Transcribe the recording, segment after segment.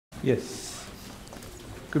Yes.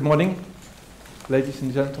 Good morning, ladies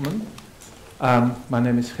and gentlemen. My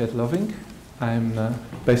name is Geert Lovink. I'm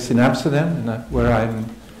based in Amsterdam, and where I'm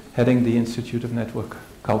heading the Institute of Network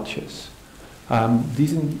Cultures.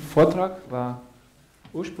 Diesen Vortrag war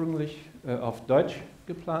ursprünglich auf Deutsch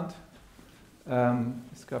geplant.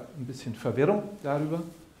 Es gab ein bisschen Verwirrung darüber,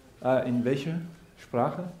 in welche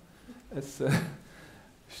Sprache es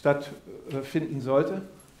stattfinden sollte.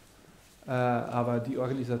 Aber die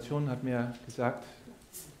Organisation hat mir gesagt,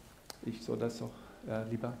 ich soll das doch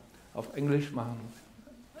lieber auf Englisch machen.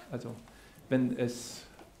 Also, wenn es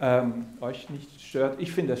euch nicht stört.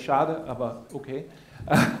 Ich finde es schade, aber okay.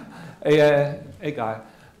 Egal.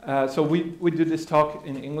 So we do this talk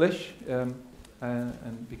in English,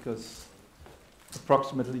 and because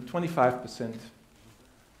approximately 25%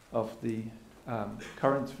 of the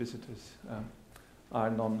current visitors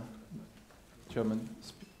are non-German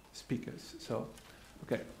speakers. So,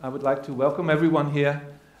 okay, I would like to welcome everyone here.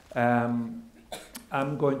 I'm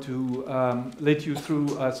going to lead you through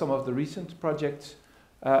some of the recent projects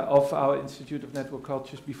of our Institute of Network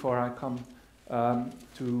Cultures before I come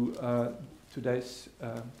to today's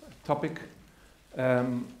topic.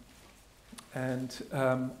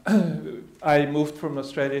 I moved from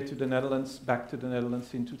Australia to the Netherlands, back to the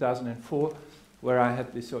Netherlands in 2004, where I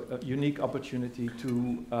had this unique opportunity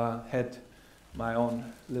to head my own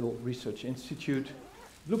little research institute.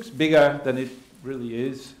 It looks bigger than it really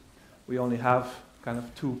is. We only have kind of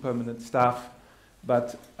 2 permanent staff,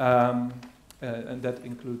 but and that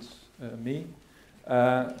includes me.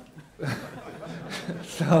 But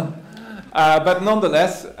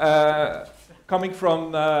nonetheless, coming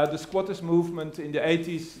from the squatters movement in the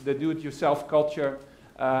 80s, the do-it-yourself culture,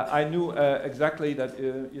 I knew exactly that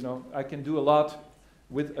I can do a lot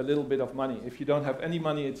with a little bit of money. If you don't have any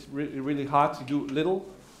money, it's really hard to do little.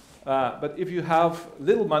 But if you have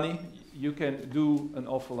little money, you can do an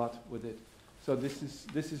awful lot with it. So this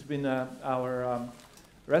has been our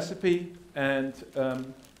recipe, and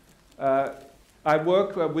I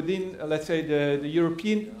work within, let's say, the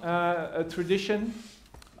European tradition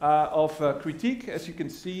of critique. As you can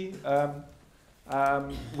see,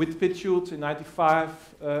 with Pitt Schultz in '95,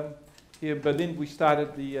 here in Berlin, we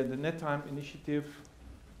started the NetTime initiative,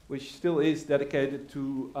 which still is dedicated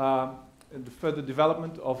to the further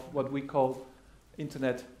development of what we call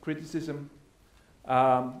internet criticism.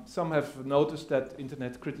 Some have noticed that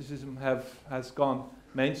internet criticism has gone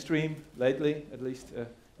mainstream lately, at least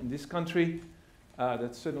in this country.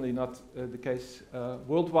 That's certainly not the case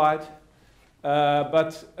worldwide.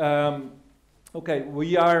 Okay,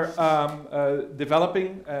 we are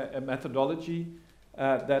developing a methodology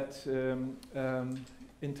that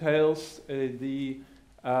entails the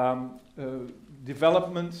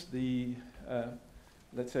development,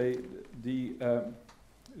 let's say,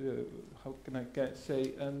 how can I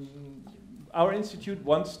say, our institute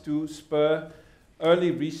wants to spur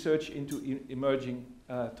early research into emerging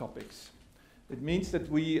topics. It means that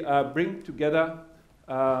we bring together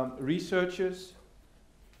researchers,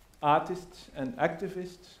 artists, and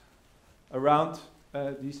activists around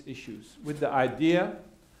these issues with the idea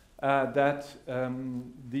that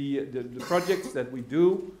the projects that we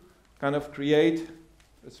do kind of create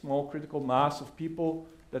a small critical mass of people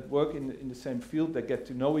that work in the same field, they get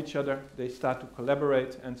to know each other, they start to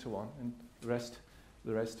collaborate, and so on. And the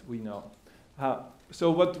rest we know. So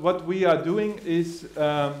what we are doing is,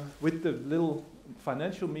 with the little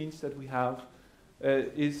financial means that we have,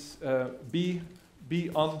 is be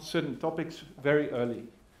on certain topics very early.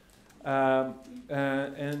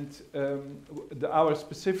 Our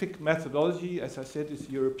specific methodology, as I said, is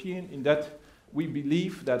European, in that we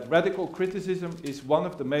believe that radical criticism is one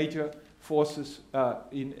of the major forces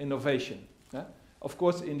in innovation. Of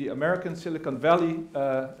course, in the American Silicon Valley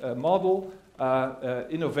model,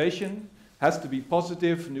 innovation has to be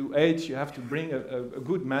positive, new age, you have to bring a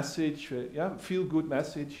good message, feel-good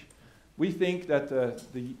message. We think that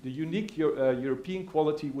the unique European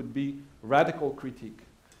quality would be radical critique.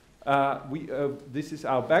 This is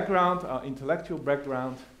our background, our intellectual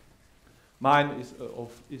background. Mine is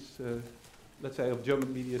let's say, of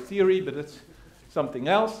German media theory, but it's something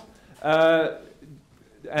else. It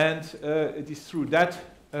is through that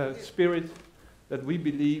spirit that we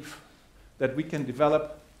believe that we can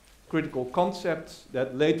develop critical concepts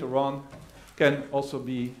that later on can also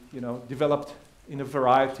be, developed in a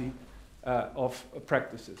variety of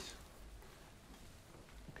practices.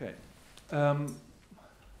 Okay.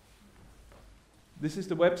 This is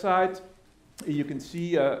the website. You can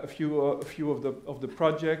see a few of the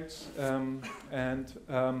projects,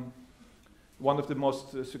 one of the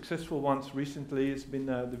most successful ones recently has been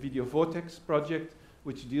the Video Vortex project,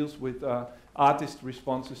 which deals with artist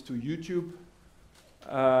responses to YouTube.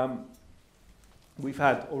 We've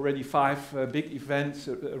had already 5 big events,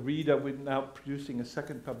 a reader. We're now producing a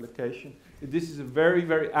second publication. This is a very,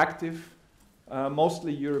 very active,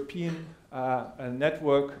 mostly European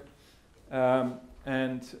network,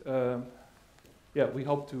 and yeah, we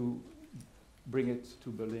hope to bring it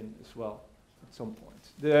to Berlin as well at some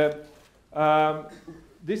point.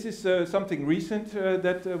 This is something recent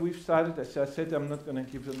that we've started. As I said, I'm not going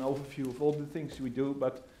to give an overview of all the things we do,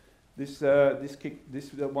 but this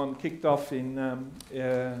one kicked off in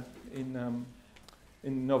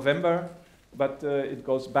November, but it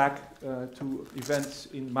goes back to events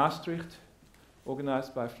in Maastricht,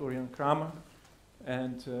 organized by Florian Kramer,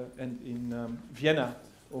 and in Vienna,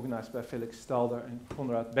 organized by Felix Stalder and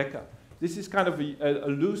Konrad Becker. This is kind of a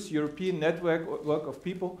loose European network of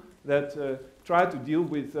people that try to deal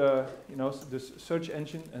with the search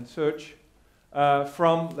engine and search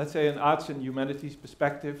from, let's say, an arts and humanities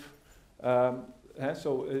perspective.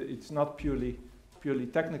 So it's not purely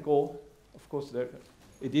technical. Of course,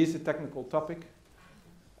 it is a technical topic.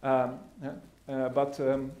 But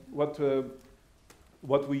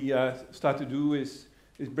what we start to do is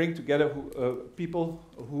bring together people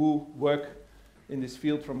who work in this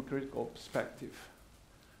field from a critical perspective.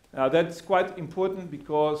 Now that's quite important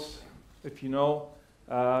because, if you know,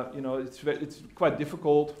 it's quite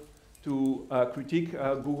difficult to critique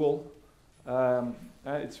Google.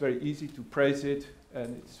 It's very easy to praise it,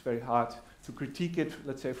 and it's very hard to critique it,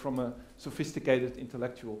 let's say, from a sophisticated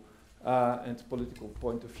intellectual and political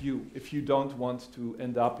point of view, if you don't want to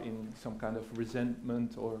end up in some kind of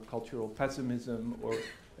resentment or cultural pessimism or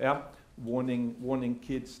warning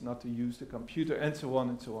kids not to use the computer and so on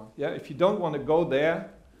and so on. Yeah, if you don't want to go there,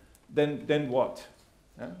 then what?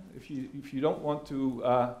 If you don't want to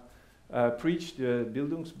preach the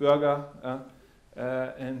Bildungsbürger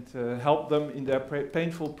and help them in their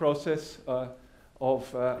painful process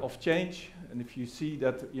of change, and if you see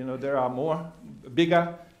that there are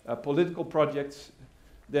bigger political projects,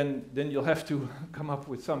 then you'll have to come up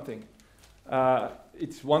with something.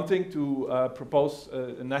 It's one thing to propose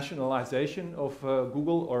a nationalization of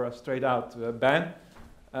Google or a straight-out ban,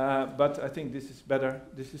 but I think this is better.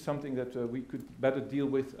 This is something that we could better deal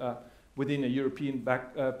with within a European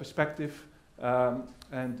perspective,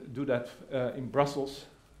 and do that in Brussels.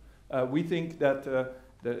 We think that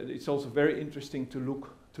it's also very interesting to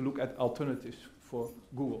look at alternatives for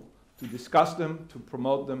Google, to discuss them, to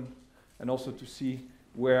promote them, and also to see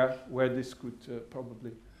where this could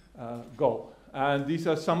probably go. And these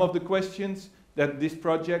are some of the questions that this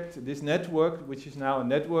project, this network, which is now a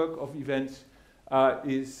network of events,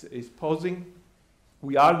 is posing.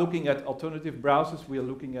 We are looking at alternative browsers. We are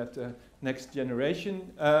looking at next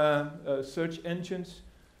generation search engines.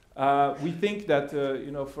 We think that,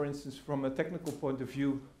 for instance, from a technical point of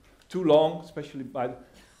view, too long, especially by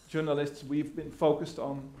journalists, we've been focused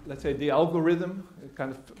on, let's say, the algorithm,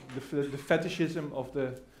 kind of the fetishism of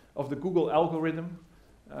the Google algorithm.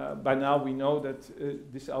 By now we know that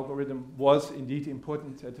this algorithm was indeed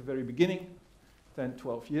important at the very beginning, 10,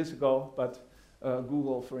 12 years ago, but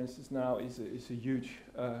Google, for instance, now is a huge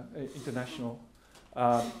international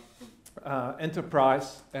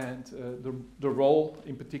enterprise, and the role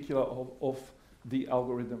in particular of the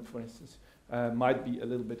algorithm, for instance, might be a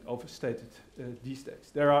little bit overstated these days.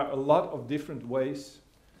 There are a lot of different ways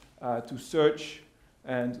to search,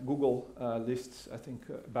 and Google lists, I think,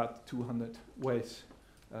 about 200 ways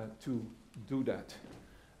to do that.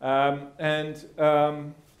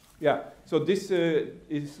 So this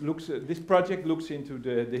this project looks into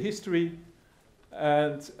the history,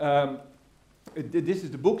 and this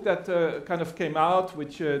is the book that kind of came out,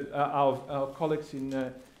 which our colleagues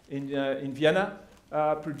in Vienna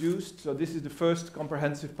produced. So this is the first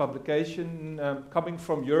comprehensive publication coming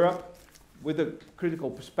from Europe with a critical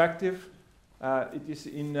perspective. It is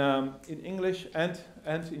in English and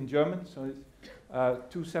in German, so it's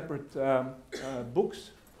 2 separate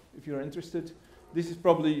books, if you're interested. This is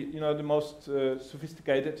probably the most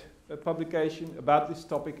sophisticated publication about this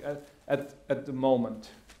topic at the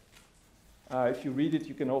moment. If you read it,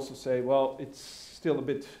 you can also say, well, it's still a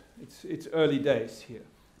bit, it's early days here.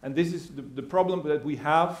 And this is the problem that we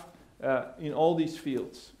have in all these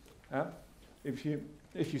fields. If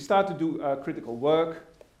you start to do critical work,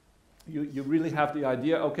 you really have the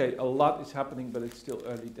idea, okay, a lot is happening, but it's still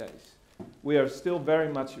early days. We are still very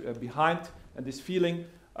much behind, and this feeling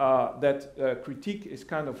that critique is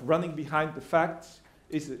kind of running behind the facts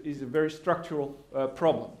is a very structural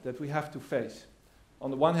problem that we have to face. On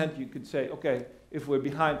the one hand, you could say, okay, if we're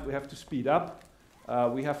behind, we have to speed up.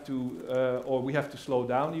 we have to slow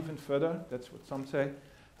down even further. That's what some say.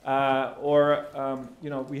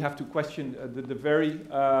 We have to question the very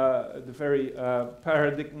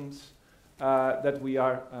paradigms that we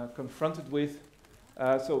are confronted with.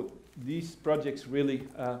 So these projects really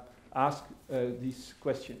ask these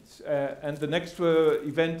questions. And the next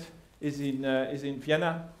event is in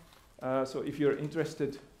Vienna. So if you're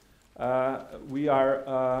interested, we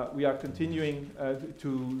are continuing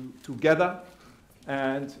to gather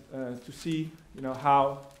and to see,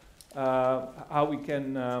 how we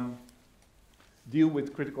can deal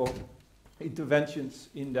with critical interventions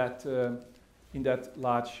in that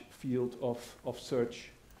large field of search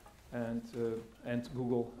and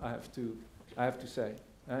Google. I have to say,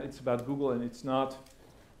 it's about Google, and it's not.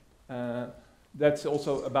 That's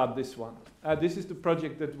also about this one. This is the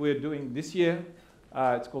project that we're doing this year.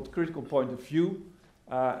 It's called Critical Point of View,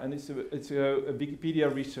 and it's a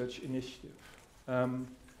Wikipedia research initiative.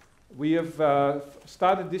 We have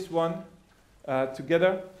started this one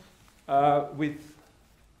together with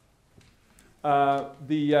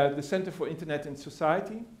the Center for Internet and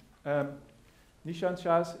Society. Nishant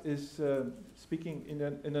Shah is speaking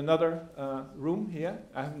in another room here.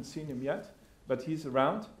 I haven't seen him yet, but he's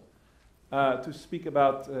around to speak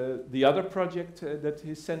about the other project that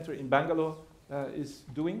his center in Bangalore is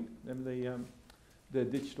doing, namely the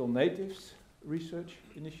Digital Natives Research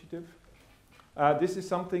Initiative. This is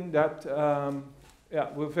something that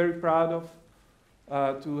we're very proud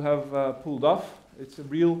of to have pulled off. It's a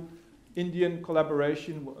real Indian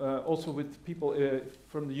collaboration, also with people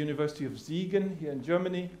from the University of Siegen here in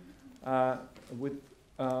Germany, with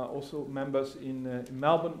also members in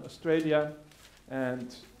Melbourne, Australia,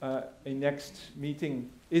 and a next meeting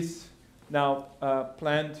is now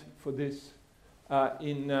planned for this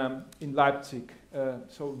in Leipzig.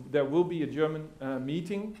 So there will be a German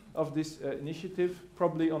meeting of this initiative,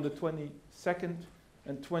 probably on the 22nd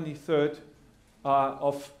and 23rd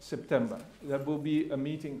of September. There will be a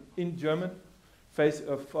meeting in German,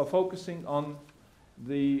 focusing on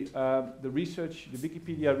the research, the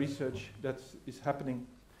Wikipedia research that is happening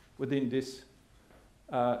within this,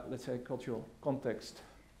 let's say, cultural context.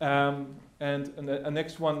 And a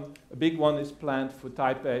next one, a big one, is planned for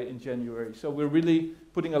Taipei in January. So we're really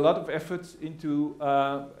putting a lot of efforts into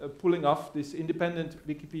pulling off this independent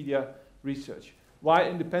Wikipedia research. Why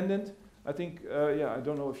independent? I think, I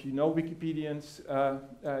don't know if you know Wikipedians,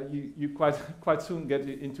 you quite soon get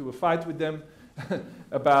into a fight with them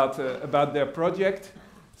about their project.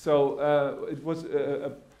 So it was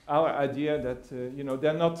our idea that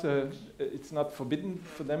they're not. It's not forbidden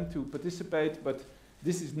for them to participate, but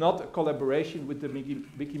this is not a collaboration with the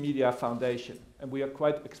Wikimedia Foundation, and we are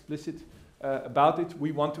quite explicit about it.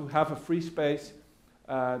 We want to have a free space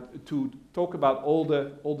to talk about all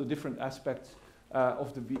the different aspects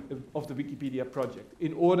of the Wikipedia project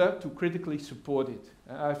in order to critically support it.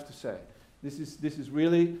 I have to say, this is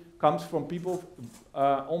really comes from people.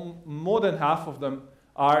 More than half of them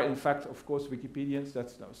are, in fact, of course, Wikipedians.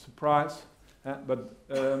 That's no surprise,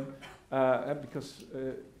 because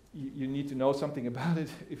you need to know something about it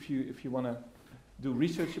if you want to do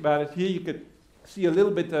research about it. Here you could see a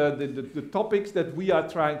little bit the topics that we are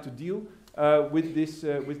trying to deal with this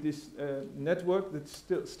network that's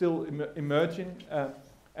still emerging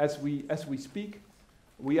as we speak.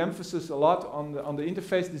 We emphasize a lot on the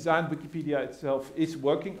interface design. Wikipedia itself is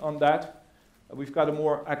working on that. We've got a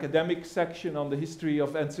more academic section on the history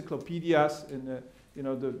of encyclopedias and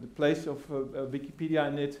the place of Wikipedia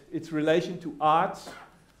in its relation to arts.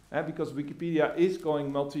 Because Wikipedia is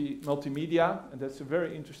going multimedia, and that's a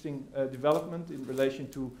very interesting development in relation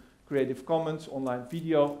to Creative Commons, online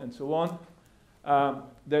video, and so on.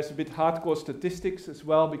 There's a bit hardcore statistics as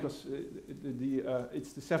well, because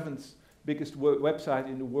it's the 7th biggest website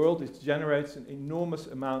in the world. It generates an enormous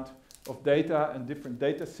amount of data and different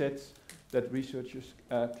data sets that researchers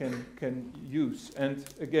can use. And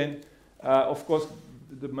again, of course,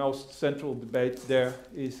 the most central debate there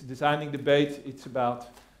is designing debate. It's about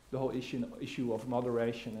the whole issue of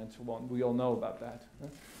moderation and so on. We all know about that.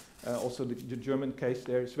 Also, the German case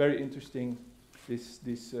there is very interesting. This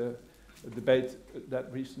debate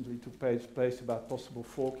that recently took place about possible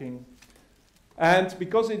forking, and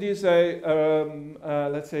because it is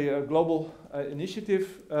let's say a global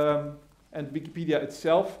initiative, and Wikipedia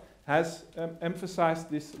itself has emphasized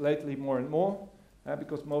this lately more and more,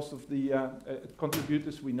 because most of the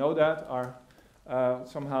contributors, we know that, are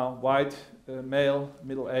somehow white, male,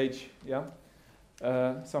 middle age,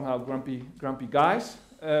 somehow grumpy guys.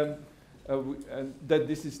 And that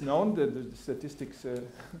this is known. The statistics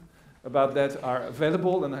about that are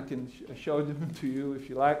available, and I can show them to you if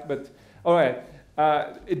you like. But all right,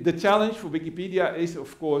 The challenge for Wikipedia is,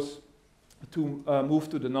 of course, to move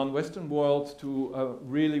to the non-Western world, to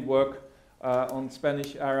really work on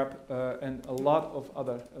Spanish, Arab, and a lot of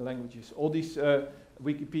other languages. All these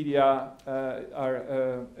Wikipedia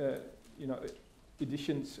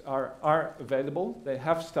editions are available. They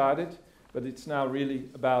have started, but it's now really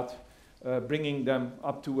about bringing them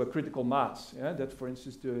up to a critical mass. Yeah? That, for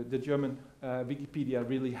instance, the German Wikipedia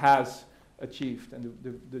really has achieved, and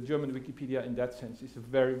the German Wikipedia, in that sense, is a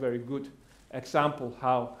very, very good example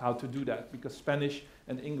how to do that. Because Spanish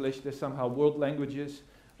and English, they're somehow world languages.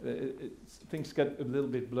 Things get a little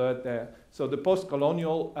bit blurred there. So the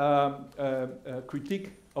post-colonial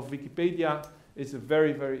critique of Wikipedia is a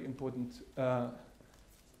very, very important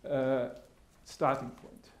starting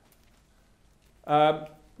point.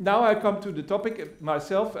 Now I come to the topic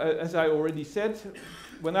myself. As I already said,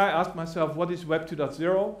 when I ask myself what is Web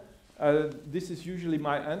 2.0, this is usually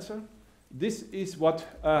my answer. This is what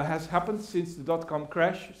has happened since the dot-com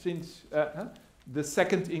crash, since the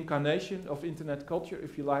second incarnation of internet culture,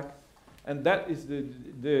 if you like. And that is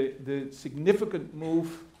the significant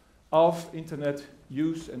move of internet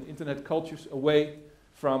use and internet cultures away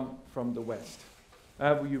from the West.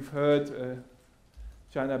 You've heard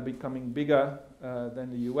China becoming bigger than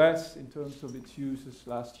the US in terms of its users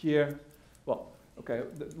last year. Well, okay,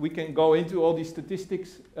 we can go into all these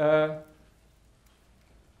statistics.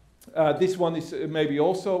 This one is maybe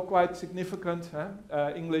also quite significant.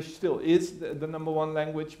 English still is the number one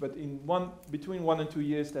language, but between 1 and 2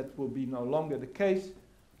 years that will be no longer the case.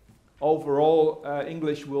 Overall,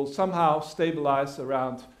 English will somehow stabilize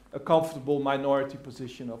around a comfortable minority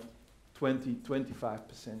position of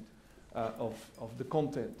 20-25% of the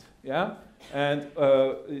content. Yeah, and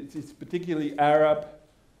it's particularly Arab,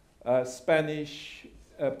 Spanish,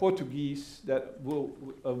 Portuguese that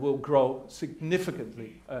will grow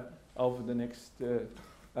significantly over the next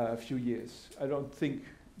few years. I don't think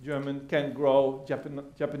German can grow,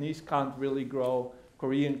 Japanese can't really grow,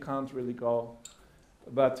 Korean can't really grow,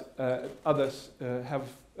 but others have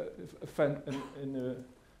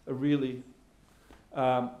a really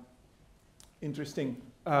interesting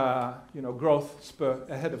growth spur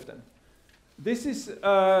ahead of them. This is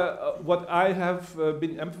what I have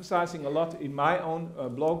been emphasizing a lot in my own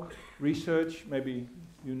blog research. Maybe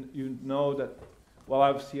you know that while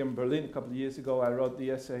I was here in Berlin a couple of years ago, I wrote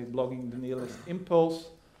the essay Blogging the Nihilist Impulse.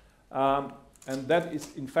 And that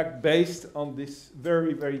is, in fact, based on this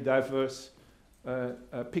very, very diverse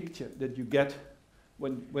picture that you get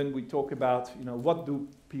when we talk about, what do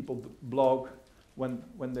people blog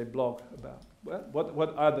when they blog about? Well,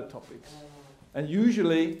 what are the topics? And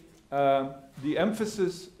usually, the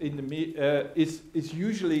emphasis in the is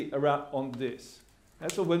usually around on this.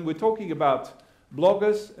 And so when we're talking about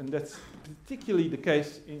bloggers, and that's particularly the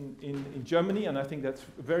case in Germany, and I think that's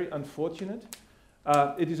very unfortunate,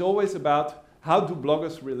 it is always about how do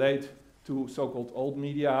bloggers relate to so-called old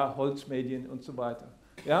media, Holzmedien, und so weiter.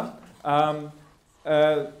 Yeah?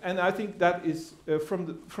 And I think that is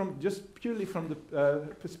just purely from the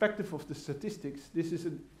perspective of the statistics, this is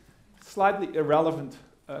a slightly irrelevant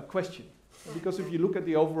question, because if you look at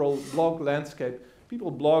the overall blog landscape,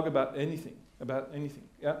 people blog about anything,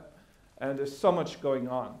 yeah, and there's so much going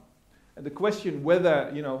on, and the question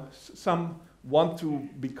whether some want to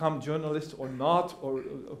become journalists or not, or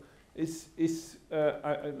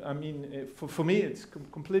I mean, for me it's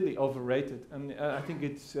completely overrated, and I think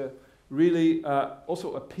it's really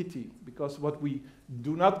also a pity, because what we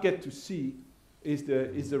do not get to see is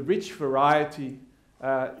the rich variety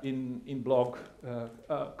in blog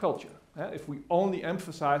culture. If we only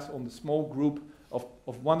emphasize on the small group of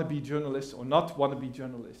wannabe journalists or not wannabe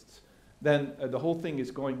journalists, then the whole thing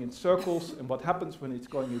is going in circles, and what happens when it's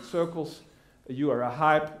going in circles, you are a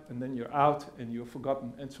hype, and then you're out, and you're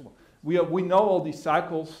forgotten, and so on. We know all these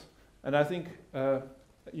cycles, and I think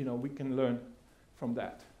we can learn from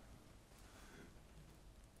that.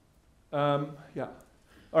 Yeah,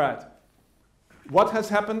 all right. What has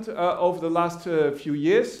happened over the last few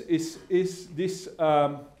years is this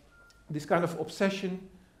this kind of obsession,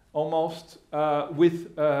 almost,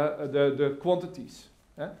 with the quantities.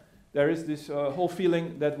 There is this whole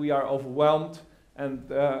feeling that we are overwhelmed,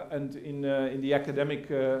 and in the academic,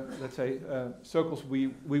 let's say, circles,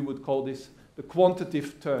 we would call this the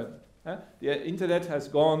quantitative turn. The internet has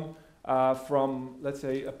gone from, let's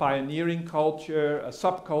say, a pioneering culture, a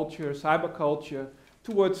subculture, cyberculture,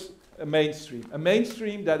 towards a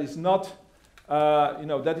mainstream that is not,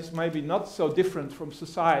 that is maybe not so different from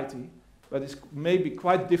society, but is maybe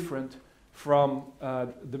quite different from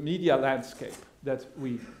the media landscape that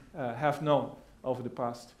we have known over the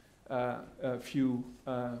past few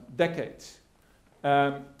decades.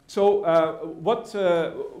 What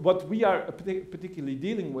we are particularly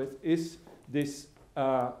dealing with is this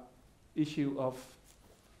issue of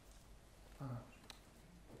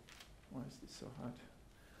why is this so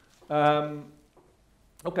hard?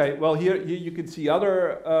 Okay, well here you can see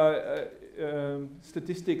other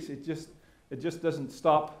statistics. It just doesn't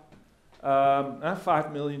stop.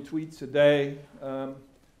 5 million tweets a day. How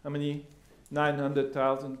many?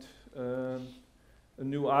 900,000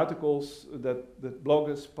 new articles that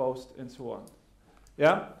bloggers post, and so on.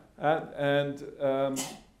 Yeah, and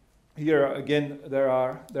here again there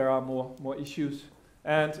are more issues.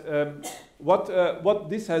 And what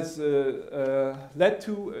this has led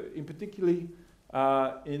to, in particularly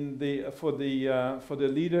for the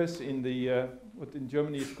leaders in the what in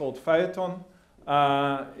Germany is called feuilleton,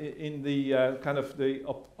 in the kind of the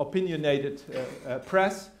opinionated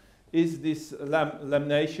press, is this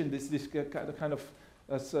lamination, this kind of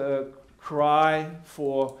cry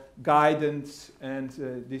for guidance and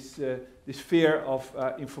this fear of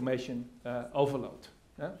information overload.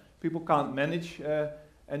 Yeah? People can't manage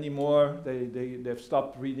anymore. They've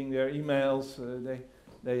stopped reading their emails.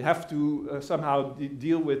 They have to somehow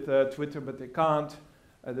deal with Twitter, but they can't.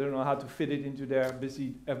 They don't know how to fit it into their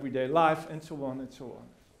busy everyday life, and so on and so on.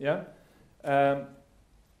 Yeah.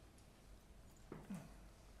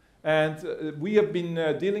 We have been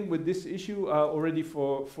dealing with this issue already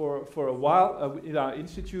for a while in our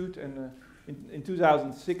institute, and in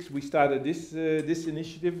 2006 we started this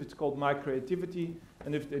initiative. It's called My Creativity,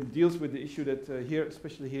 and it deals with the issue that here,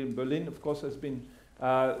 especially here in Berlin, of course, has been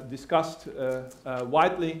discussed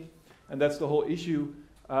widely, and that's the whole issue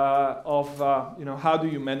of how do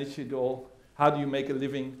you manage it all? How do you make a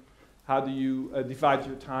living? How do you divide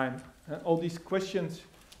your time? All these questions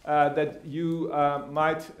that you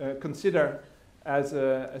might consider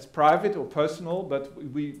as private or personal, but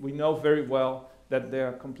we know very well that they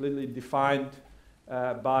are completely defined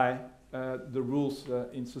by the rules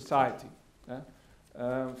in society.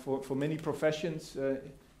 For many professions,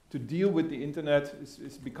 to deal with the internet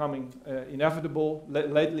is becoming inevitable.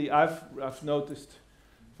 Lately, I've noticed,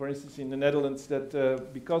 for instance, in the Netherlands, that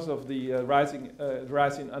because of the rise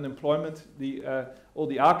in unemployment, all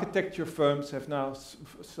the architecture firms have now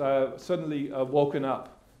suddenly woken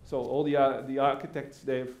up. So all the architects,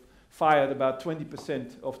 they've fired about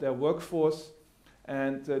 20% of their workforce,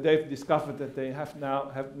 and they've discovered that they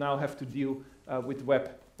now have to deal with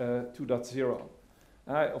Web 2.0.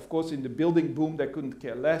 Of course, in the building boom, they couldn't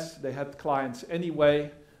care less. They had clients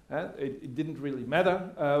anyway. It didn't really matter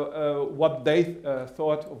what they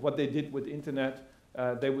thought of what they did with the internet.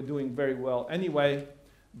 They were doing very well anyway,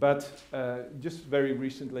 but just very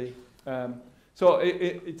recently. So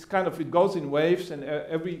it's kind of, it goes in waves, and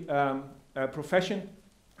every profession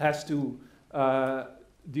has to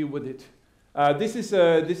deal with it. This is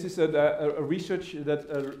a research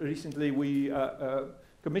that recently we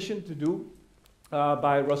commissioned to do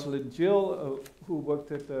by Rosalind Gill, who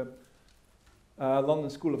worked at the London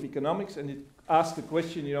School of Economics, and it asked the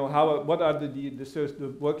question, what are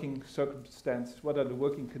the working circumstances, what are the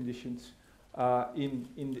working conditions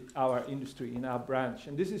in our industry, in our branch.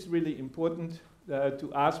 And this is really important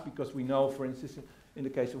to ask, because we know, for instance, in the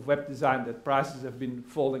case of web design, that prices have been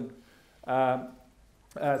falling.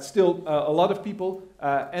 Still, a lot of people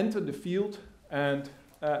enter the field, and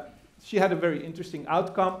she had a very interesting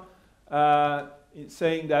outcome, in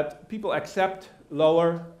saying that people accept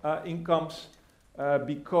lower incomes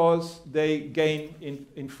because they gain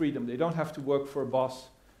in freedom. They don't have to work for a boss,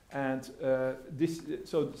 and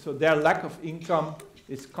so their lack of income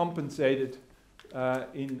is compensated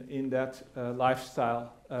in that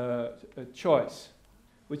lifestyle choice,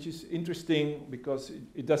 which is interesting because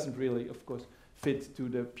it doesn't really, of course, fit to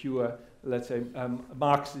the pure, let's say,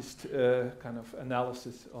 Marxist kind of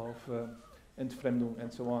analysis of Entfremdung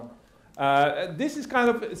and so on. This is kind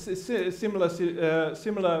of a similar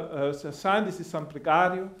sign. This is San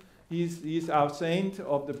Precario. He's our saint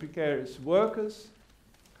of the precarious workers.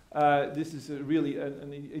 This is really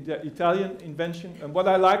an Italian invention. And what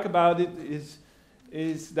I like about it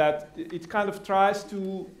is that it kind of tries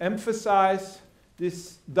to emphasize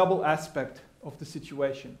this double aspect of the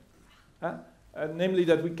situation. Namely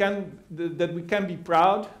that we can be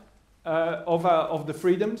proud of the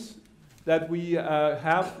freedoms that we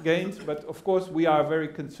have gained, but of course we are very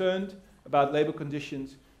concerned about labor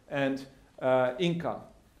conditions and income.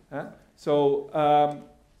 And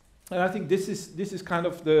I think this is kind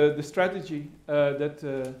of the strategy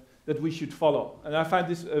that we should follow. And I find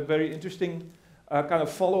this a very interesting kind of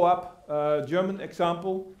follow-up German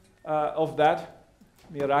example of that.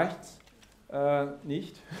 Mir reicht's.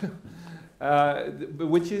 nicht,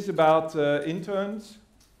 which is about interns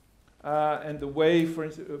and the way, for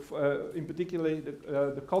instance, in particular,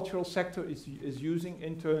 the cultural sector is using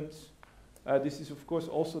interns. This is, of course,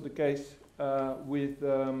 also the case with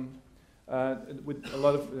a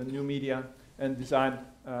lot of new media and design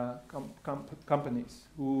companies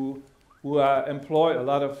who employ a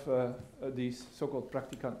lot of these so-called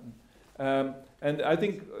Praktikanten. And I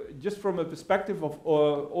think just from a perspective of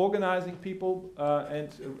organizing people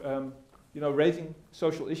and raising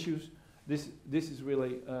social issues, this is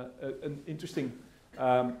really an interesting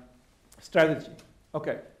strategy.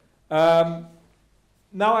 Okay.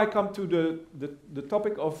 Now I come to the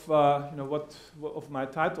topic of of my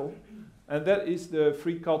title, and that is the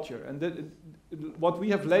free culture. And what we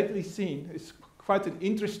have lately seen is quite an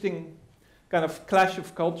interesting kind of clash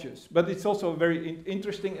of cultures, but it's also a very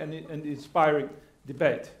interesting and inspiring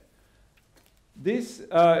debate. This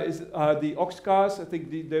is the Oxcars. I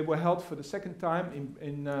think they were held for the second time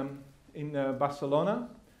in Barcelona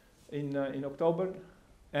in October,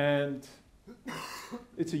 and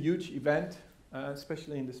it's a huge event,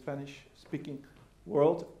 especially in the Spanish-speaking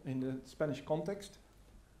world, in the Spanish context.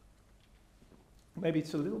 Maybe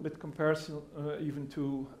it's a little bit comparison even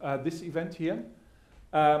to this event here.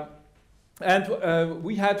 And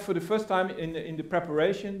we had, for the first time in the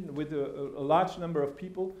preparation, with a large number of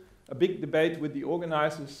people, a big debate with the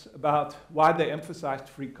organizers about why they emphasized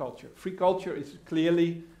free culture. Free culture is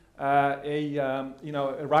clearly a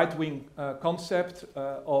right-wing concept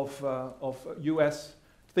of U.S.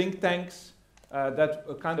 think tanks that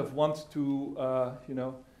kind of want to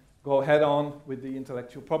go head-on with the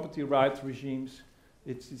intellectual property rights regimes.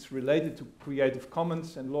 It's related to Creative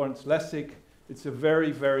Commons and Lawrence Lessig. It's a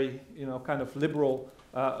very, very, kind of liberal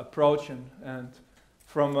approach, and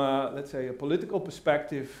from, let's say, a political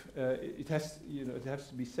perspective, it has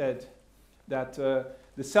to be said that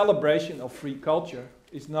the celebration of free culture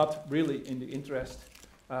is not really in the interest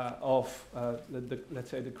of, let's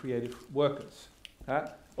say, the creative workers.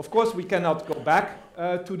 Of course, we cannot go back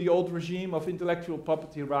to the old regime of intellectual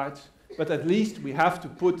property rights, but at least we have to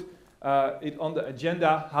put it on the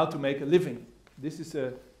agenda how to make a living. This is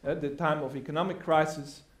the time of economic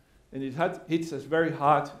crisis, and it hits us very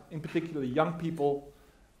hard, in particular young people,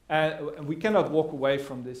 and we cannot walk away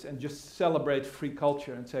from this and just celebrate free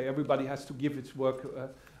culture and say everybody has to give its work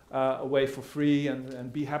away for free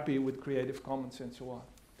and be happy with Creative Commons and so on.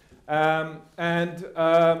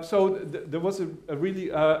 So there was a really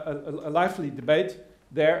lively debate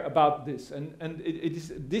there about this, and it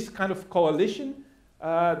is this kind of coalition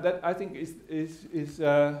that I think is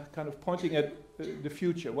kind of pointing at the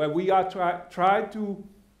future, where we are try to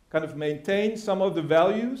kind of maintain some of the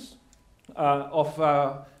values of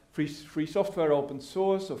free software, open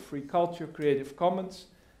source, of free culture, Creative Commons,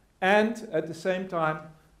 and at the same time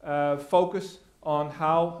focus on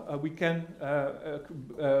how we can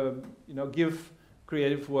give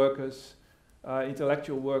creative workers,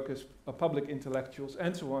 intellectual workers, public intellectuals,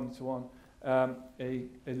 and so on, a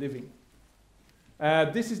living.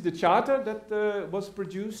 This is the charter that was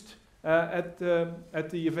produced at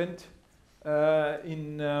the event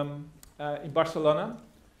in Barcelona.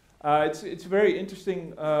 It's a very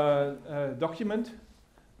interesting document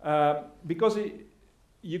because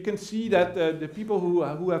you can see that the people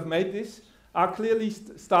who have made this are clearly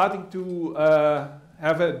starting to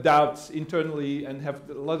have doubts internally and have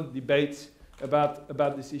a lot of debates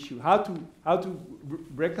about this issue. How to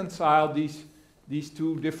reconcile these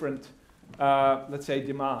two different, let's say,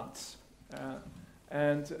 demands.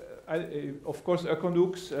 Of course,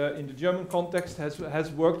 Ökonux in the German context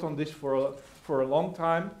has worked on this for a long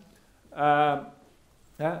time,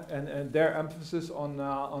 and their emphasis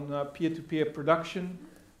on peer-to-peer production.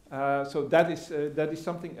 So that is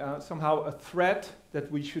something somehow a thread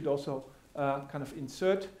that we should also kind of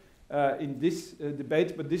insert in this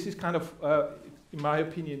debate. But this is kind of, in my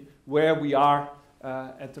opinion, where we are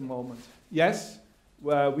at the moment. Yes,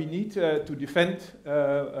 we need to defend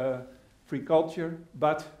free culture,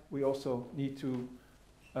 but we also need to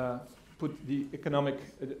put the economic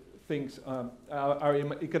things, our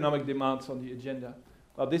economic demands on the agenda.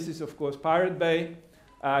 Well, this is of course Pirate Bay.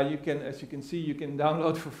 As you can see, you can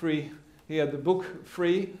download for free here the book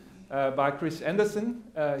Free by Chris Anderson.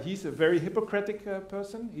 He's a very Hippocratic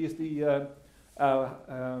person. He is the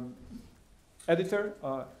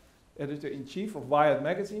editor-in-chief of Wired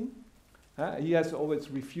magazine. He has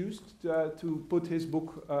always refused to put his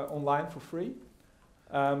book online for free.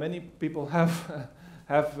 Many people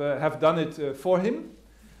have done it for him.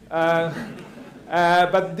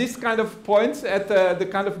 But this kind of points at the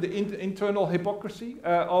kind of the internal hypocrisy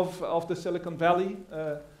of the Silicon Valley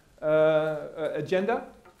agenda.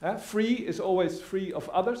 Free is always free of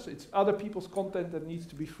others. It's other people's content that needs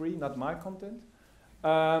to be free, not my content.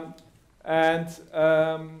 Yeah,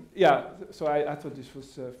 so I thought this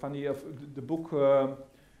was funny. The book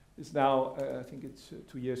is now, I think it's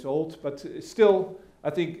 2 years old, but still, I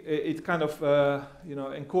think it kind of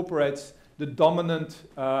incorporates the dominant,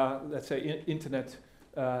 let's say, internet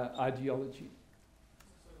ideology.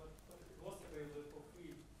 So it was available for free.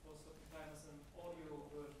 It was at the time as an audio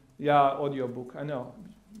version. Yeah, audio book, I know,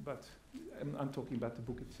 but I'm talking about the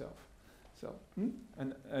book itself. So,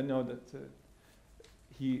 and I know that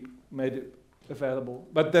he made it available,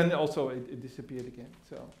 but then also it disappeared again.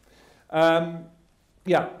 So,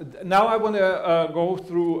 yeah. Now I want to go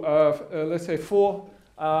through, let's say, 4,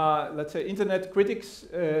 let's say, internet critics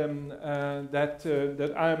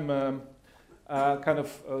that I'm kind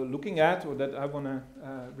of looking at, or that I want to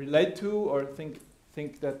relate to, or think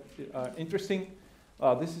that are interesting.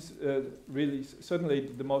 This is really certainly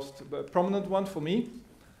the most prominent one for me,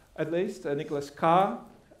 at least. Nicholas Carr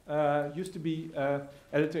used to be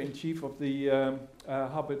editor-in-chief of the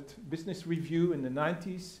Harvard Business Review in the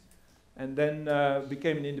 90s, and then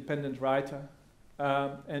became an independent writer.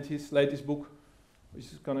 And his latest book, which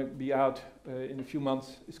is going to be out in a few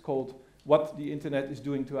months, is called What the Internet is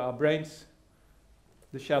Doing to Our Brains,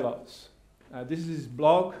 The Shallows. This is his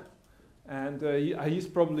blog, and he's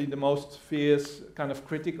probably the most fierce kind of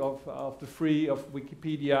critic of the free, of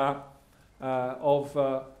Wikipedia, of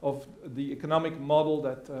the economic model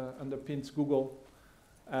that underpins Google.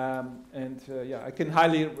 Yeah, I can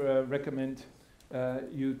highly recommend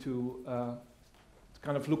you to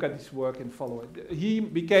kind of look at his work and follow it. He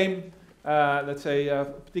became, let's say,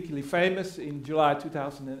 particularly famous in July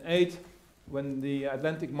 2008 when the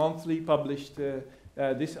Atlantic Monthly published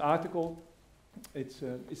this article.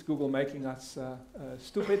 It's Google making us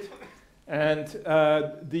stupid, and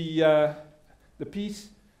the piece,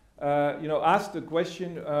 asked the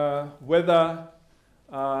question whether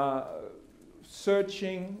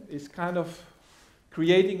searching is kind of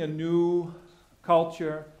creating a new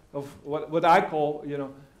culture of what I call,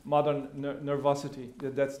 modern nervosity.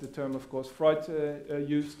 That's the term, of course, Freud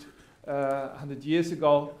used 100 years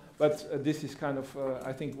ago. But this is kind of,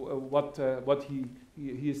 I think, what he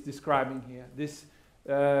is describing here. This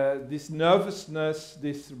nervousness,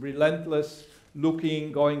 this relentless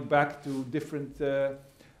looking, going back to different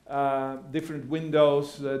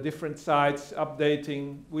windows, different sites,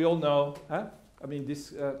 updating. We all know. Huh? I mean,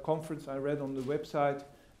 this conference I read on the website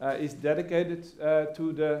is dedicated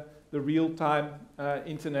to the real-time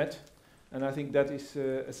internet, and I think that is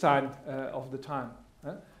a sign of the time.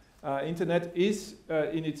 Huh? Internet is,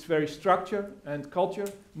 in its very structure and culture,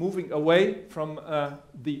 moving away from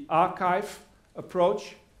the archive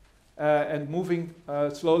approach and moving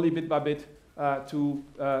slowly, bit by bit, to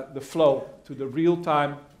the flow, to the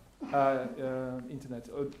real-time internet.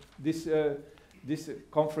 This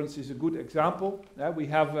conference is a good example. We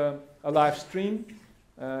have a live stream.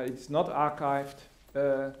 It's not archived,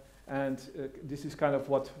 and this is kind of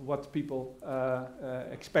what people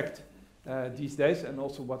expect these days, and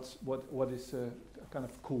also what is kind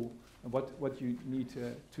of cool, and what you need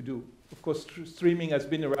to do. Of course, streaming has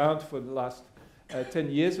been around for the last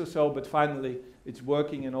 10 years or so, but finally it's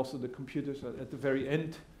working, and also the computers are at the very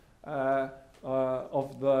end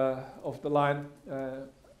of the line.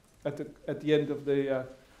 At the end of the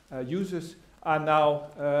users are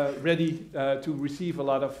now ready to receive a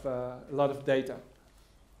lot of data.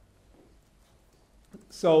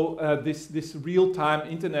 So this real-time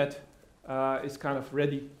internet is kind of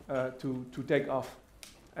ready to take off.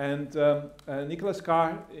 And Nicholas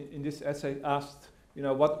Carr, in this essay, asked,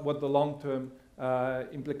 what the long-term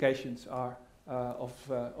implications are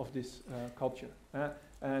of this culture.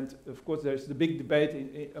 And of course, there's the big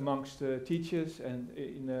debate amongst teachers and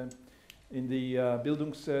in the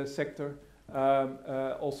Bildungssector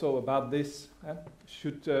also about this.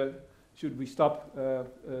 Should we stop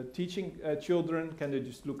teaching children? Can they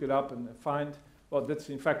just look it up and find? Well, that's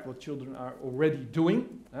in fact what children are already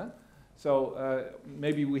doing. So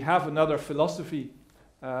maybe we have another philosophy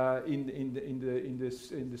in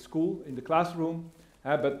the school, in the classroom,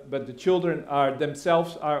 but the children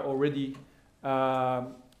themselves are already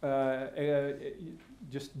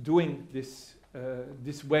just doing this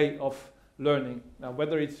way of learning. Now,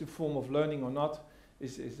 whether it's a form of learning or not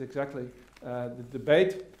is exactly the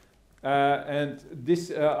debate. And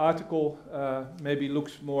this article maybe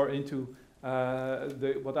looks more into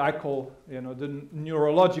what I call, the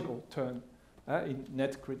neurological turn in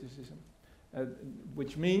net criticism,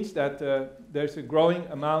 which means that there's a growing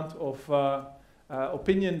amount of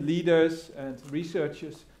opinion leaders and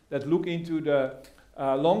researchers that look into the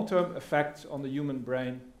long-term effects on the human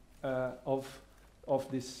brain of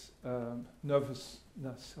this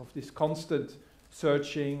nervousness, of this constant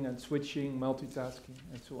searching and switching, multitasking,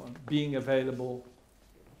 and so on, being available.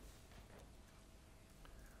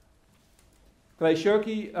 Clay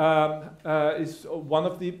Shirky is one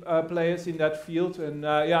of the players in that field, and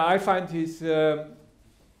yeah, I find his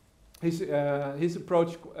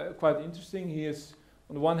approach quite interesting. He is,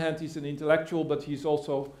 on the one hand, he's an intellectual, but he's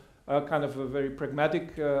also kind of a very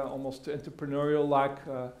pragmatic, almost entrepreneurial-like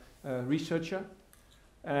researcher.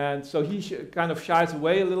 And so he kind of shies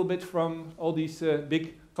away a little bit from all these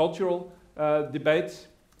big cultural debates.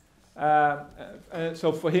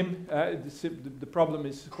 So for him, the problem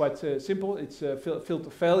is quite simple. It's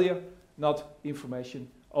filter failure, not information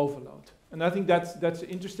overload. And I think that's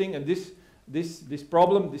interesting. And this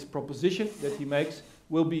problem, this proposition that he makes,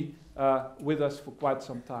 will be with us for quite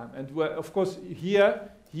some time. And of course, here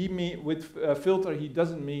with filter, he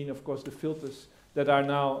doesn't mean, of course, the filters that are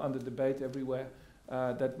now under debate everywhere.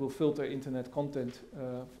 That will filter internet content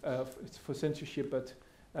for censorship, but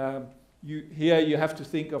here you have to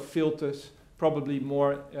think of filters probably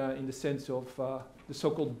more in the sense of the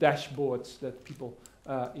so-called dashboards that people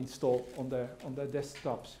install on their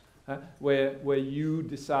desktops, where you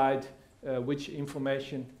decide which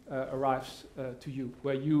information arrives to you,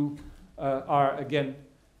 where you are again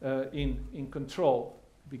in control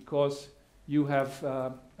because you have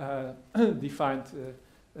defined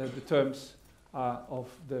the terms of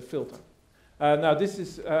the filter. Now this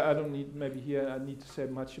is, I don't need, maybe here I need to say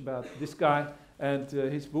much about this guy and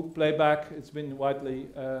his book Playback. It's been widely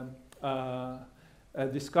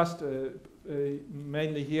discussed,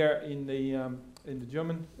 mainly here in the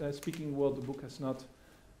German speaking world. The book has not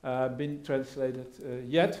been translated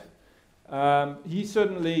yet. He's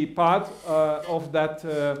certainly part of that,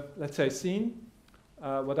 let's say, scene,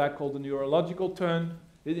 what I call the neurological turn.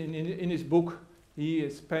 In his book, he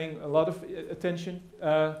is paying a lot of attention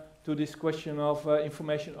to this question of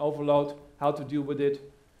information overload, how to deal with it,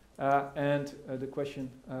 and the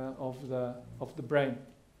question of the brain.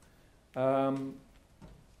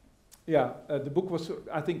 The book was,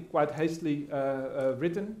 I think, quite hastily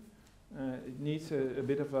written. It needs a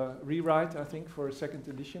bit of a rewrite, I think, for a second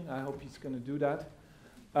edition. I hope he's going to do that.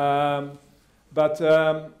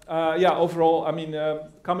 Overall, I mean,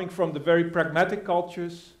 coming from the very pragmatic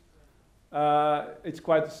cultures, it's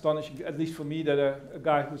quite astonishing, at least for me, that a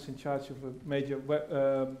guy who's in charge of a major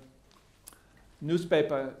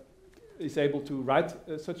newspaper is able to write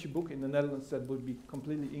such a book. In the Netherlands, that would be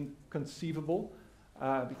completely inconceivable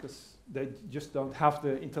because they just don't have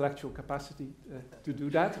the intellectual capacity to do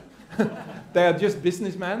that. They are just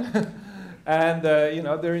businessmen, and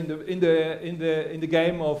they're in the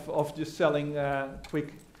game of just selling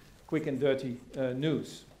quick and dirty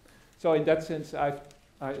news. So in that sense, I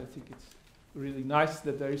think it's really nice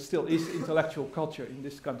that there still is intellectual culture in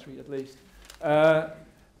this country, at least.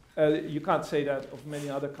 You can't say that of many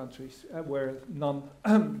other countries where the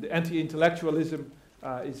anti-intellectualism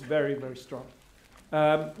is very, very strong.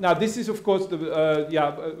 Now, this is, of course,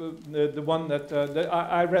 the one that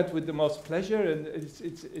I read with the most pleasure, and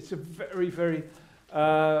it's a very, very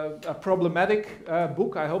problematic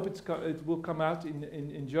book. I hope it will come out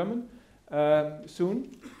in German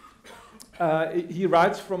soon. He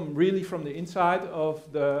writes from the inside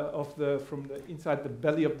from the inside the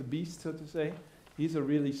belly of the beast, so to say. He's a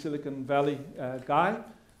really Silicon Valley guy.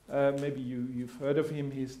 Maybe you've heard of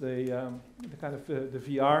him. He's the kind of the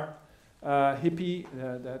VR hippie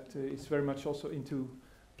that is very much also into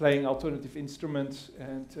playing alternative instruments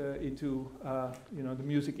and into the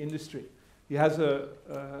music industry. He has a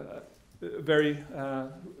very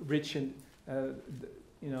rich and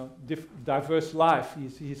diverse life.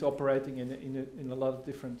 He's operating in a lot of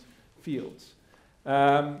different fields.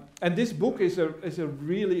 And this book is a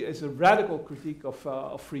radical critique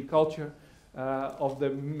of free culture, of the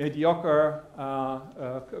mediocre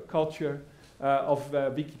culture of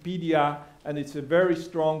Wikipedia, and it's a very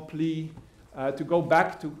strong plea to go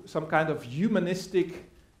back to some kind of humanistic,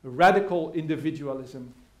 radical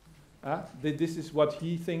individualism. This is what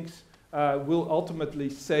he thinks will ultimately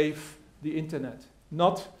save the internet,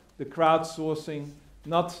 not the crowdsourcing,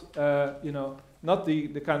 not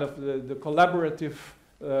the kind of the collaborative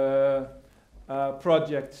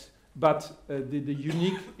projects, but the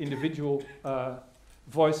unique individual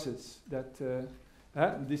voices that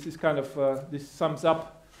this is kind of this sums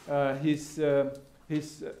up his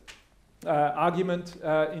argument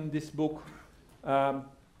in this book.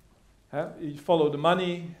 You follow the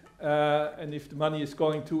money, and if the money is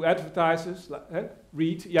going to advertisers,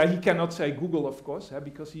 read. Yeah, he cannot say Google, of course,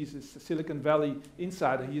 because he's a Silicon Valley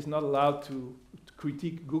insider. He is not allowed to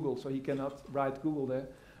critique Google, so he cannot write Google there.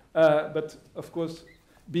 But of course,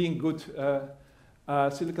 being good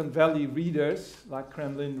Silicon Valley readers, like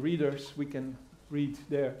Kremlin readers, we can read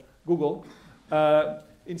their Google.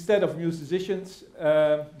 Instead of musicians,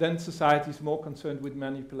 then society is more concerned with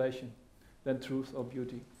manipulation than truth or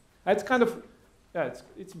beauty. It's kind of, yeah,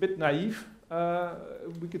 it's a bit naive,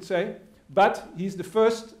 we could say, but he's the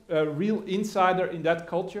first real insider in that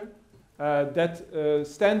culture that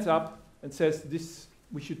stands up and says, "This,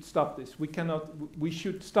 we should stop this. We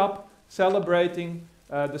should stop celebrating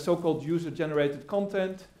the so-called user-generated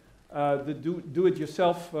content. The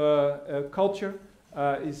do-it-yourself culture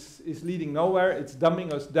is leading nowhere. It's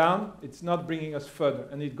dumbing us down. It's not bringing us further,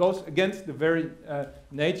 and it goes against the very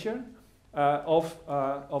nature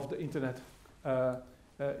of the internet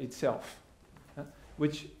itself,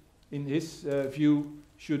 which, in his view,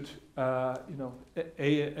 should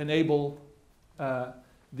enable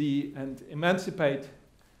and emancipate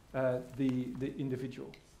the individual."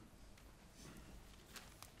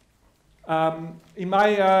 In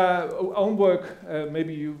my own work,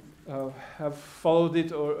 maybe you have followed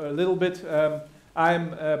it or a little bit.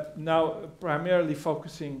 I'm now primarily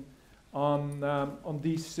focusing on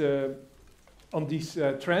these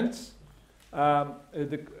trends. The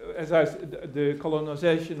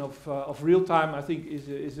colonization of real time, I think,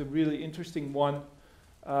 is a really interesting one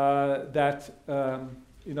that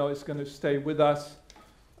is going to stay with us.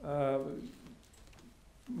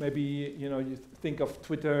 Maybe you think of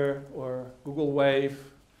Twitter or Google Wave,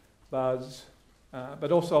 Buzz,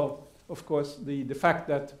 but also, of course, the fact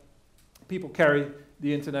that people carry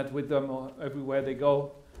the internet with them everywhere they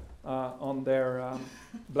go on their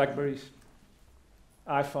Blackberries,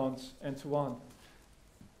 iPhones, and so on.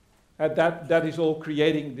 That is all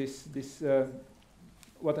creating this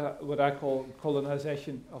what I call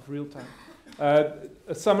colonization of real time.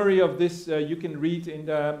 A summary of this you can read in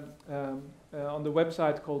the on the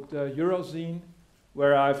website called Eurozine,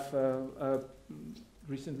 where I've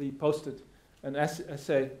recently posted an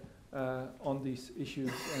essay on these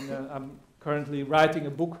issues, and I'm currently writing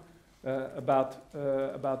a book about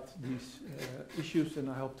these issues, and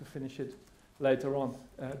I hope to finish it later on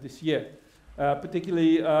this year.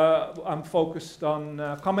 Particularly, I'm focused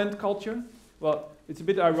on comment culture. Well, it's a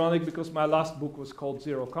bit ironic because my last book was called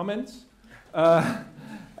Zero Comments.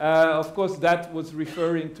 Of course, that was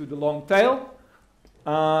referring to the long tail.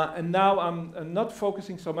 And now I'm not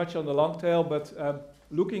focusing so much on the long tail, but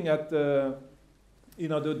looking at the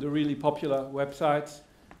really popular websites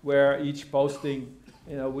where each posting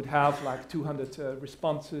would have like 200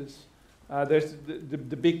 responses. There's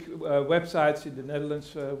the big websites in the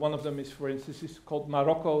Netherlands. One of them is, for instance, is called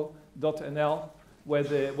Morocco.nl, where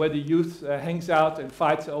the youth hangs out and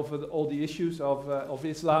fights over all the issues of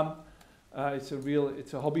Islam.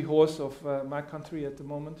 It's a hobby horse of my country at the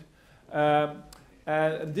moment.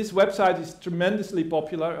 And this website is tremendously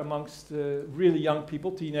popular amongst really young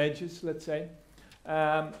people, teenagers, let's say.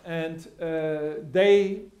 And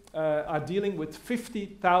they are dealing with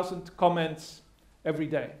 50,000 comments every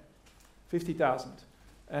day. 50,000.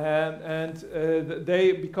 And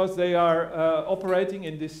because they are operating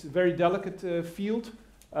in this very delicate field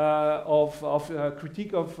of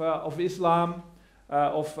critique of Islam,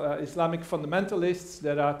 of Islamic fundamentalists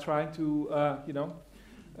that are trying to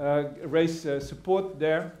raise support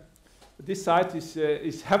there. This site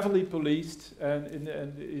is heavily policed, and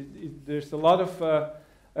there's a lot of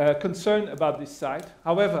concern about this site.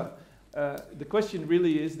 However, the question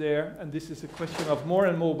really is there, and this is a question of more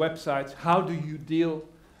and more websites. How do you deal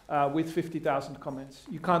with 50,000 comments?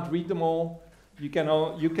 You can't read them all. You can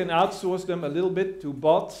outsource them a little bit to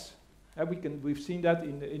bots. We've seen that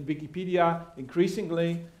in Wikipedia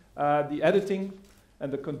increasingly. The editing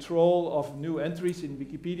and the control of new entries in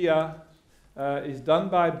Wikipedia is done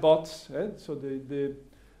by bots. So the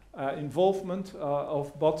involvement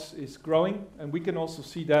of bots is growing, and we can also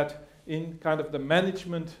see that in kind of the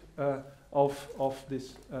management of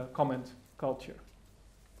this comment culture.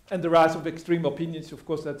 And the rise of extreme opinions, of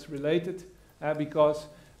course, that's related because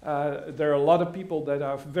there are a lot of people that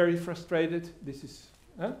are very frustrated. This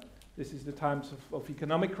is the times of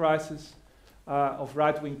economic crisis, of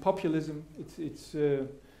right-wing populism. It's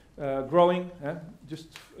growing.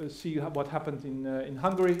 Just see what happened in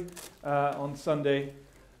Hungary on Sunday.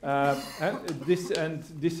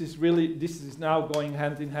 This is now going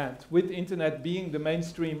hand in hand with internet being the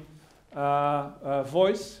mainstream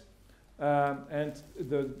voice, and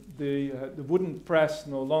the wooden press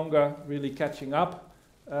no longer really catching up.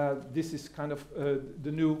 This is kind of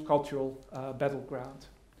the new cultural battleground.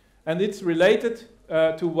 And it's related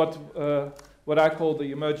to what I call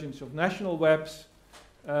the emergence of national webs.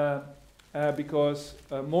 because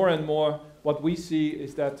more and more what we see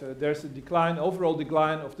is that there's a decline, overall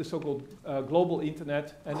decline of the so-called global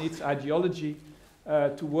internet and its ideology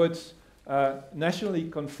towards nationally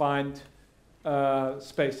confined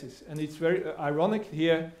spaces. And it's very ironic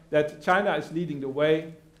here that China is leading the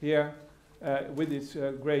way here with its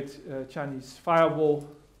great Chinese firewall,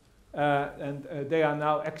 and they are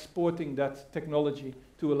now exporting that technology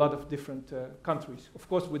to a lot of different countries. Of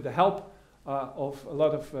course, with the help of a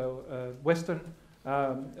lot of Western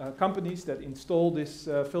companies that install this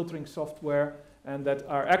filtering software and that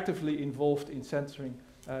are actively involved in censoring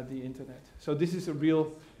the internet. So this is a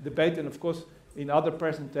real debate, and of course, in other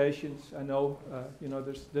presentations, I know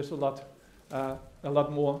there's a lot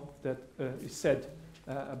more that is said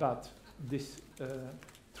about this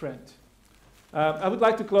trend. I would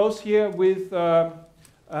like to close here with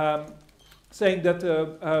saying that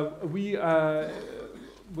we,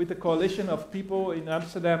 with a coalition of people in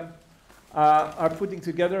Amsterdam, are putting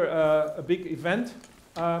together a big event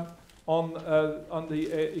on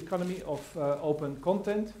the economy of open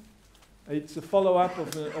content. It's a follow-up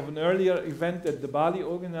of an earlier event that the Bali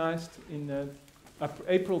organized in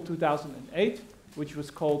April 2008, which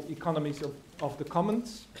was called Economies of the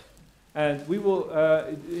Commons. And we will,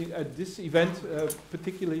 at this event,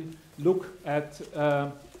 particularly look at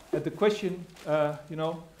the question,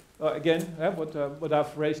 again, what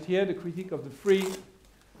I've raised here, the critique of the free,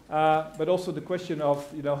 but also the question of,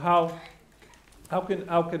 how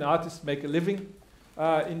can artists make a living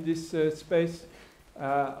in this space?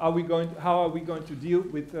 How are we going to deal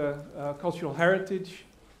with cultural heritage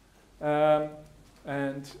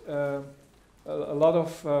and a lot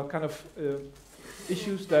of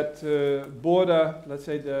issues that border, let's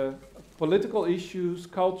say, the political issues,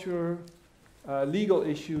 culture, legal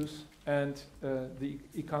issues, and the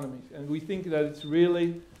economy. And we think that it's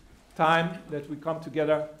really time that we come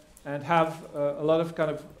together and have a lot of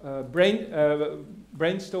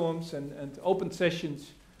brainstorms and open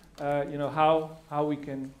sessions. How we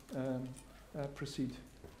can proceed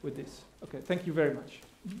with this. Okay, thank you very much.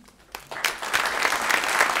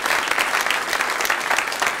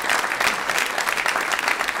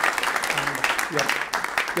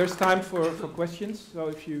 There's time for questions. So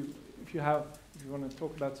if you want to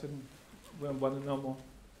talk about something, we want to know more.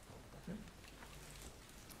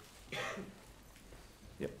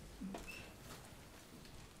 Yeah.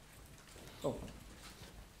 Oh.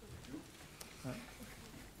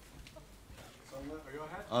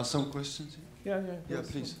 Some questions? Yeah,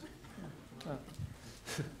 please.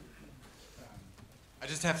 I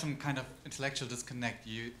just have some kind of intellectual disconnect.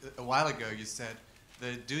 A while ago you said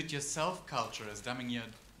the do-it-yourself culture is dumbing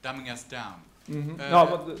us down. Mm-hmm. No,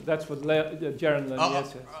 but that's what Jaron Lanier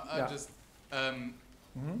said.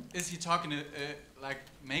 Is he talking like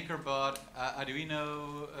MakerBot,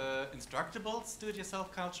 Arduino, Instructables,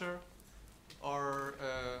 do-it-yourself culture, or?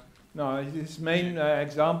 No, his main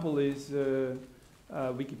example is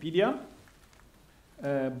Wikipedia,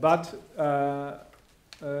 but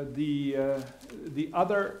the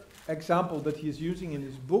other example that he is using in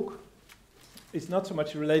his book is not so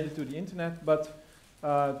much related to the internet, but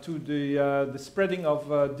to the spreading of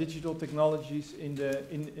digital technologies in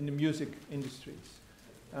the music industries.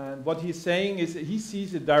 And what he's saying is that he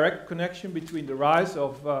sees a direct connection between the rise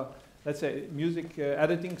of, let's say, music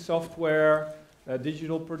editing software,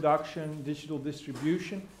 digital production, digital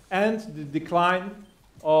distribution, and the decline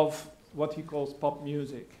of what he calls pop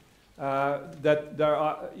music. That there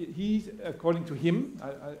are, he's, according to him,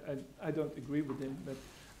 I don't agree with him, but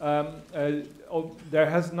there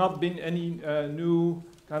has not been any new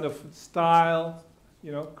kind of style,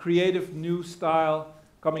 creative new style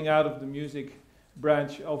coming out of the music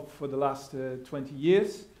branch for the last 20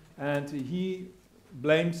 years, and he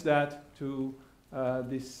blames that to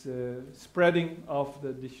this spreading of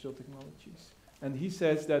the digital technologies. And he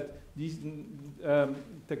says that these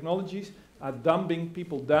technologies are dumbing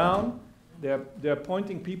people down. They're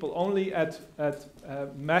pointing people only at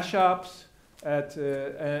mashups,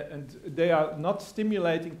 and they are not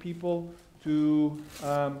stimulating people to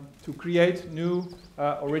create new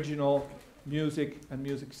original music and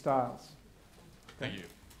music styles. Thank you.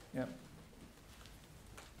 Yeah.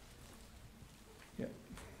 Yeah.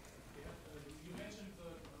 You mentioned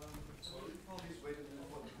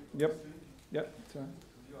Yep. Yep.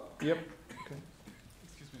 Yep. Okay.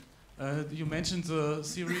 Excuse me. You mentioned the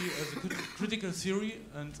theory, the critical theory,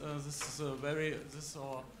 and this is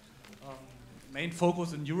our main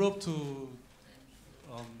focus in Europe to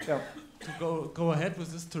go ahead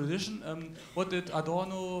with this tradition. What did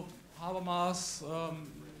Adorno, Habermas,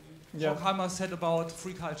 Horkheimer said about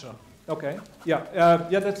free culture? Okay. Yeah.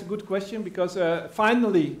 That's a good question, because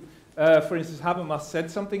finally For instance, Habermas said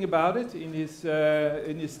something about it in his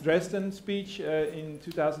Dresden speech in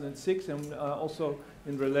 2006, and also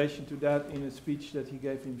in relation to that in a speech that he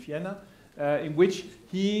gave in Vienna, in which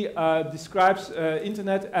he describes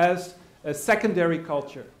internet as a secondary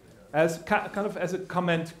culture, as kind of as a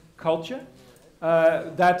comment culture.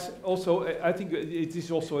 That also, I think it is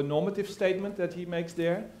also a normative statement that he makes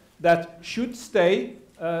there, that should stay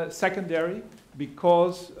secondary,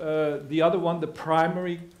 because the other one, the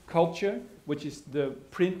primary culture, which is the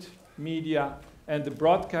print media and the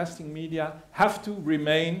broadcasting media, have to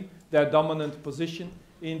remain their dominant position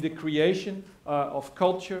in the creation of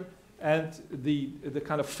culture and the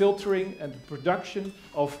kind of filtering and production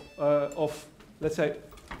of let's say,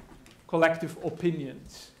 collective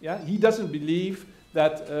opinions. Yeah? He doesn't believe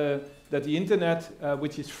that that the internet,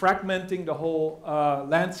 which is fragmenting the whole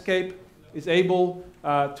landscape, is able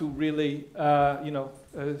to really,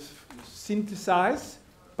 synthesize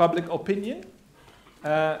public opinion.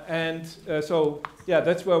 So, yeah,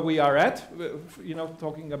 that's where we are at.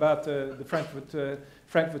 Talking about the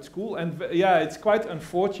Frankfurt School, and yeah, it's quite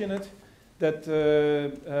unfortunate that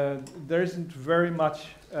there isn't very much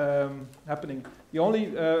happening. The only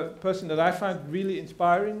person that I find really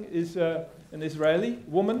inspiring is an Israeli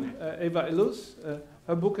woman, Eva Illouz.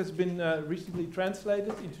 Her book has been recently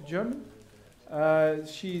translated into German.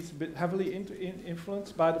 She's been heavily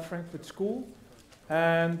influenced by the Frankfurt School,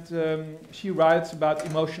 and she writes about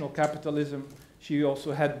emotional capitalism. She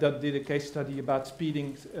also did a case study about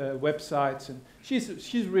speeding websites, and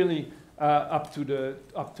she's really up to the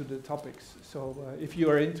topics. So if you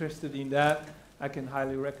are interested in that, I can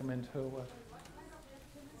highly recommend her work.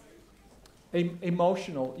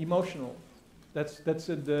 Emotional. That's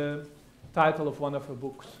the title of one of her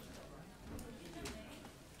books.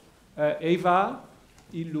 Eva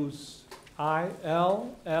Illouz,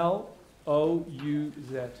 I-L-L-O-U-Z.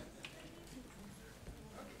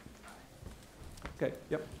 Okay.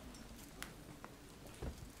 Yep.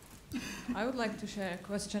 I would like to share a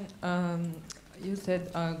question. You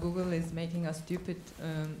said Google is making us stupid.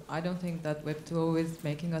 I don't think that Web 2.0 is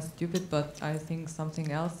making us stupid, but I think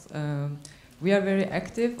something else. We are very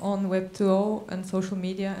active on Web 2.0 and social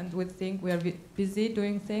media, and we think we are busy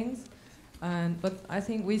doing things. But I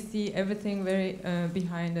think we see everything very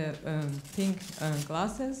behind the pink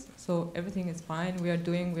glasses. So everything is fine. We are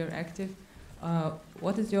active.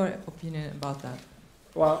 What is your opinion about that?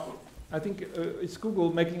 Well, I think it's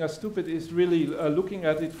Google making us stupid is really looking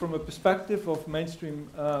at it from a perspective of mainstream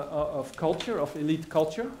of culture, of elite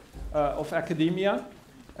culture, of academia,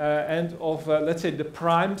 and of, let's say, the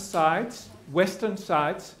prime sides, Western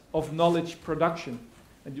sides of knowledge production.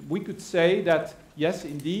 And we could say that, yes,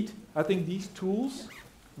 indeed, I think these tools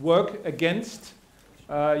work against,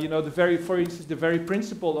 for instance, the very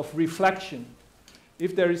principle of reflection.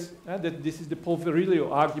 If there is, this is the Paul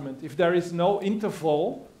Virilio argument, if there is no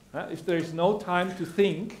interval, if there is no time to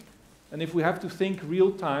think, and if we have to think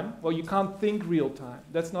real time, well, you can't think real time.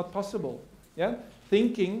 That's not possible. Yeah?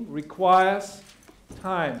 Thinking requires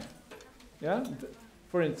time. Yeah?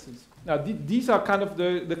 For instance. Now, these are kind of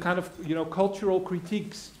the kind of cultural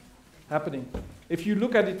critiques happening. If you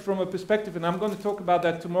look at it from a perspective, and I'm going to talk about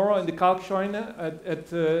that tomorrow in the Kalkscheune at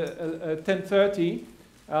 10:30,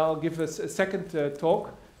 I'll give a second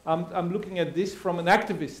talk. I'm looking at this from an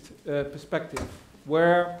activist perspective,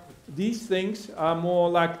 where these things are more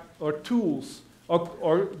like tools,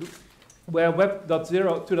 or where Web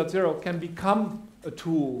 2.0 can become a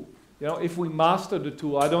tool. If we master the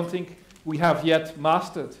tool, I don't think we have yet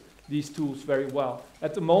mastered these tools very well.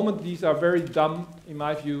 At the moment, these are very dumb, in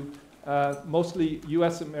my view, mostly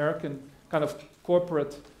US American kind of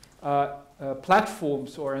corporate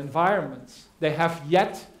platforms or environments. They have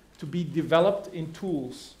yet to be developed in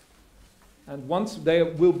tools. And once they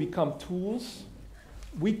will become tools,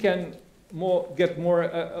 we can get more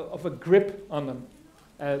of a grip on them,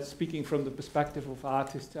 speaking from the perspective of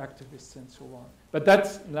artists, activists, and so on. But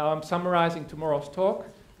now I'm summarizing tomorrow's talk,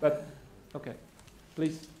 but okay,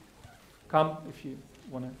 please come if you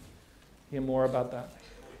want to hear more about that.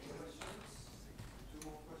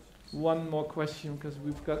 One more question, because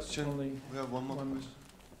we've got only... We have one more question.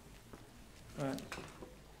 All right.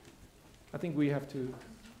 I think we have to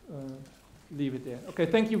leave it there. Okay,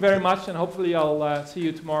 thank you very much, and hopefully I'll see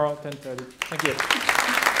you tomorrow at 10:30. Thank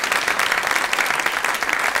you.